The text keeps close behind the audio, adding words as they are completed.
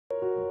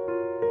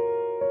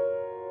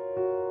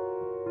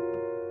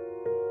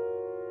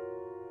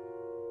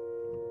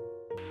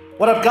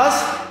What up,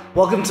 guys?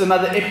 Welcome to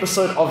another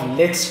episode of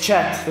Let's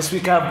Chat. This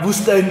week I have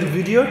Busta in the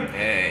video.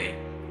 Hey.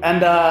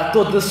 And I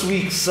thought this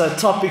week's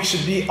topic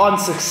should be on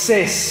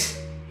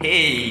success.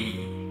 Hey.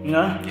 You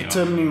know,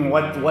 determining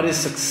what is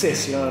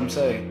success, you know what I'm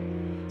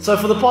saying? So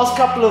for the past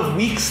couple of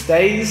weeks,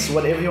 days,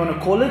 whatever you want to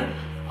call it,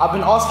 I've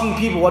been asking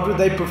people what would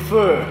they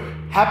prefer,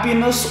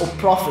 happiness or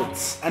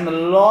profits? And a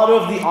lot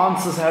of the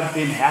answers have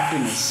been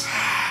happiness.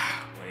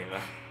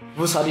 Whatever.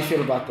 Bus, how do you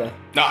feel about that?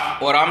 No,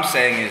 what I'm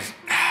saying is,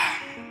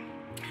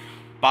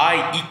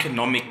 by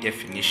economic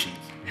definitions,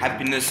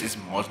 happiness is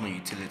marginal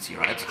utility,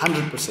 right?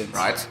 100%.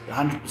 Right?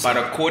 100%. But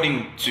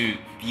according to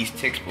these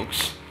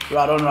textbooks,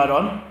 Right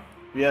on.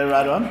 Yeah,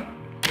 right on.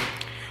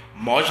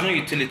 marginal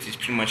utility is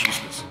pretty much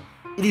useless.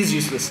 It is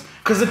useless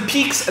because it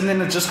peaks and then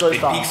it just goes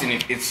down. It peaks and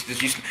it's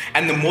just useless.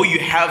 And the more you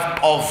have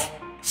of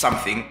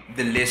something,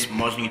 the less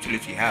marginal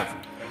utility you have.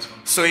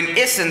 So in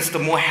essence, the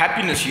more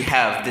happiness you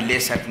have, the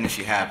less happiness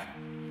you have.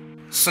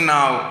 So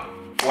now,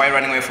 why are you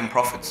running away from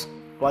profits?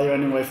 Why are you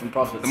running away from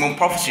profits? The more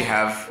profits you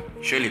have,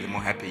 surely the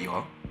more happy you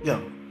are. Yeah,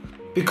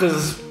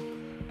 because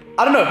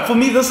I don't know. For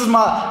me, this is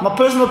my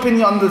personal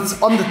opinion on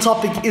the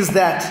topic is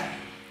that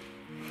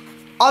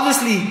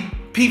obviously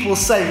people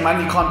say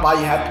money can't buy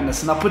you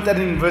happiness, and I put that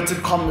in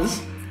inverted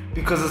commas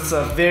because it's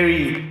a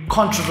very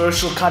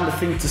controversial kind of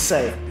thing to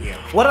say. Yeah.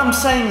 What I'm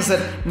saying is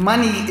that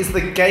money is the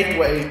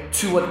gateway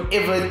to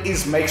whatever it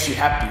is makes you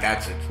happy.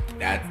 That's it.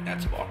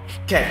 That's about it.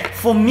 Okay,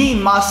 for me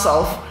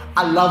myself,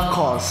 I love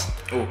cars.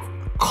 Oh.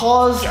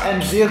 Cars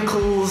and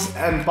vehicles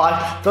and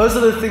bikes, those are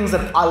the things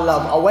that I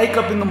love. I wake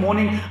up in the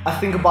morning, I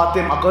think about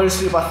them. I go to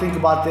sleep, I think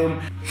about them.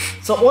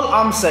 So all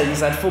I'm saying is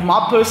that for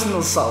my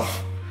personal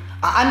self,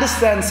 I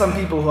understand some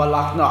people who are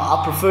like, no,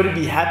 I prefer to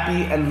be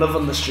happy and live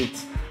on the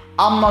streets.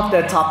 I'm not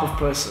that type of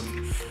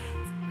person.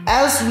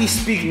 As we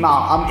speak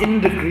now, I'm in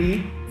a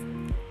degree,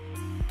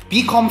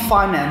 BCom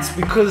Finance,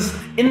 because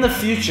in the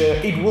future,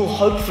 it will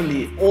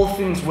hopefully, all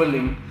things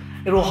willing,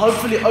 it will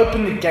hopefully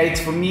open the gates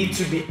for me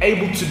to be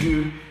able to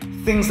do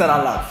things that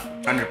I love.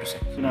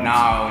 100%. You know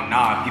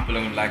Now people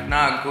are like,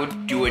 nah, go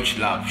do what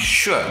you love.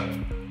 Sure,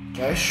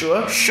 Okay,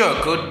 sure.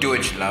 go do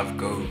what you love.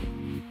 Go.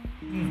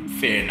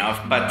 Fair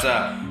enough. But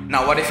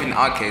now, what if in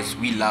our case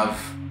we love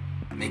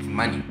making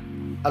money?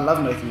 I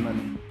love making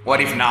money.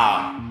 What if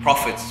now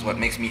profits is what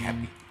makes me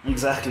happy?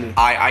 Exactly.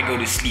 I go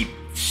to sleep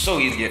so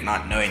easily at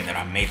night knowing that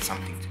I made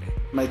something today.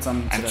 Made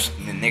something And today.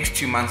 in the next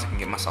 2 months I can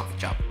get myself a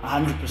job.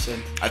 100%.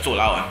 That's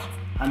all I want.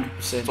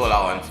 100%. That's all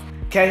I want.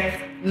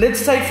 Okay,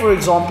 let's take for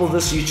example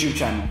this YouTube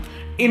channel.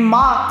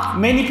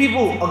 Many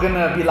people are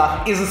gonna be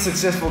like, is it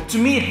successful? To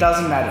me, it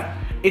doesn't matter.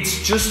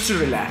 It's just to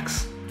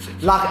relax.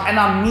 And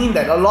I mean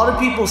that. A lot of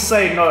people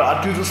say, no,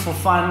 I do this for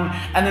fun,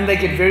 and then they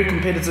get very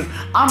competitive.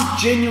 I'm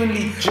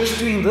genuinely just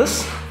doing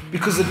this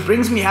because it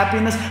brings me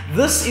happiness.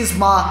 This is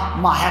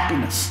my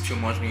happiness. It's your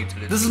marginal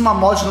utility. This is my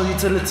marginal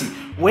utility.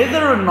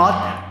 Whether or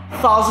not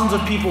thousands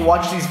of people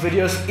watch these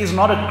videos is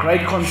not a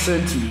great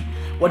concern to me.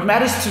 What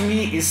matters to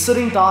me is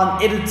sitting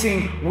down,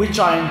 editing, which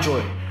I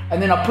enjoy. And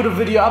then I put a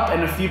video up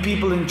and a few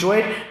people enjoy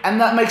it, and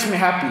that makes me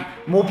happy.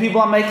 More people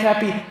I make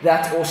happy,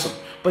 that's awesome.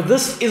 But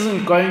this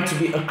isn't going to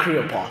be a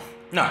career path.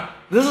 No.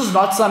 This is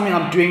not something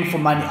I'm doing for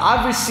money.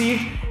 I've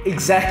received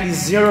exactly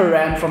 0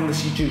 rand from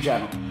this YouTube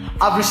channel.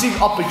 I've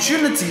received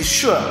opportunities,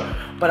 sure,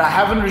 but I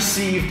haven't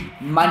received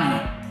money.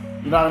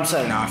 You know what I'm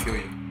saying? No, I feel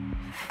you.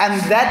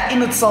 And that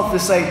in itself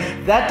is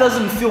saying, that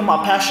doesn't fuel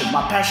my passion.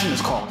 My passion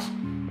is cars.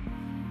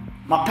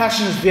 My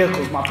passion is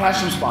vehicles. My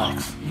passion is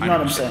bikes. You know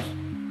what I'm saying?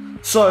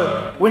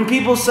 So when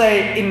people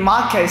say, in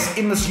my case,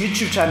 in this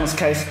YouTube channel's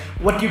case,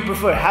 what do you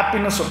prefer,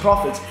 happiness or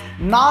profits?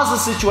 Now's a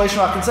situation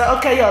where I can say,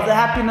 okay, yeah, the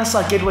happiness,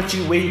 I get where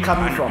you're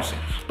coming 100%. from.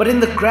 But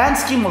in the grand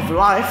scheme of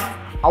life,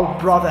 I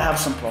would rather have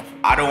some profit.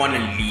 I don't want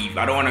to leave.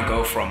 I don't want to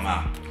go from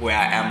where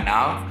I am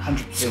now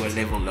 100%. to a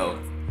level lower.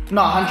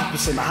 No,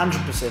 100%.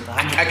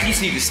 I at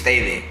least need to stay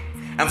there.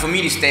 And for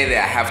me to stay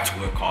there, I have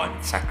to work hard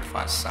and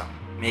sacrifice some.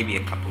 Maybe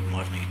a couple of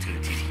marginal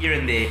utilities here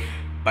and there.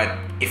 But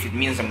if it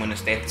means I'm going to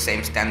stay at the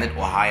same standard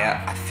or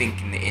higher, I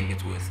think in the end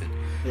it's worth it.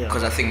 Yeah.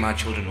 Because I think my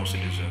children also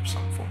deserve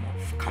some form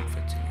of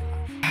comfort in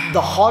their life.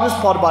 The hardest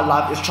part about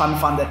life is trying to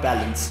find that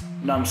balance.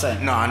 You know what I'm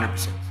saying? No,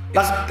 100%.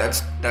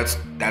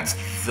 That's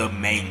the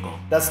main goal.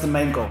 That's the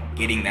main goal.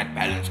 Getting that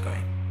balance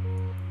going.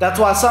 That's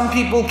why some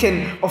people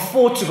can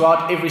afford to go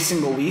out every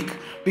single week,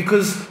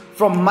 because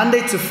from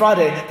Monday to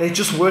Friday, they're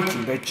just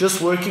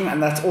working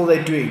and that's all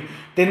they're doing.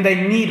 Then they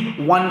need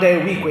 1 day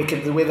a week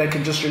where they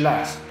can just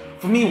relax.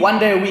 For me, 1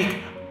 day a week,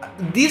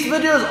 these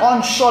videos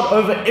aren't shot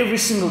over every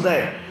single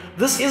day.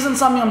 This isn't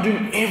something I'm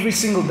doing every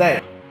single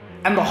day.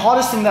 And the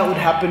hardest thing that would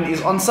happen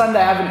is on Sunday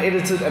I haven't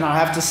edited and I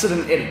have to sit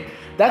and edit.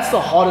 That's the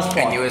hardest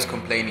part. And you're always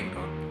complaining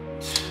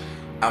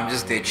though. I'm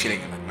just there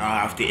chilling, like, no, I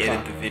have to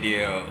edit the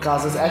video.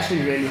 Guys, it's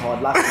actually really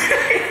hard. Like,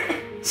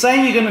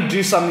 saying you're gonna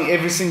do something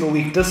every single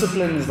week,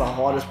 discipline is the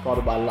hardest part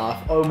about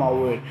life. Oh my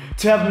word.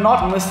 To have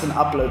not missed an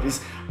upload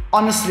is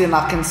honestly, and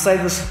I can say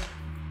this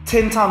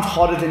 10 times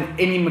harder than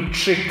any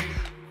matric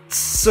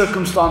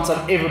circumstance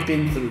I've ever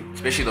been through.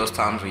 Especially those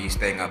times where you're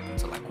staying up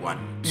until like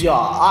 1. Yeah,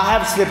 I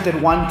have slept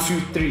at 1, 2,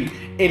 3,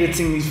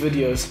 editing these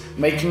videos,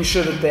 making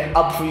sure that they're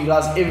up for you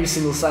guys every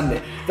single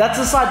Sunday. That's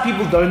the side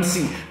people don't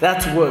see.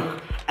 That's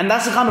work. And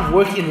that's the kind of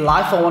work in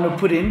life I want to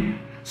put in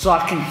so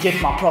I can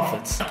get my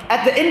profits.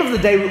 At the end of the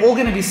day, we're all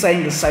going to be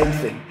saying the same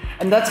thing.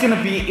 And that's going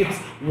to be, it's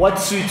what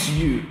suits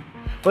you.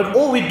 But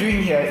all we're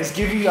doing here is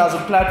giving you guys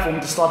a platform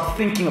to start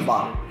thinking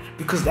about it.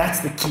 Because that's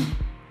the key.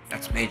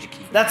 That's major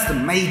key. That's the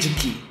major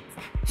key.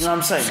 You know what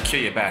I'm saying?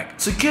 Secure your bag.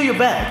 Secure your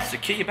bag.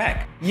 Secure your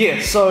bag.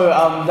 Yeah, so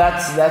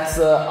that's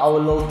our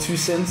little 2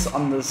 cents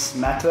on this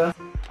matter.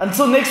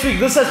 Until next week,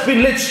 this has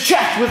been Let's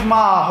Chat with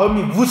my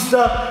homie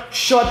Wooster,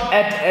 shot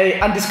at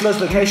a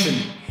undisclosed location.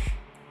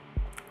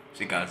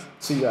 See you guys.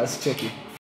 See you guys. Check you.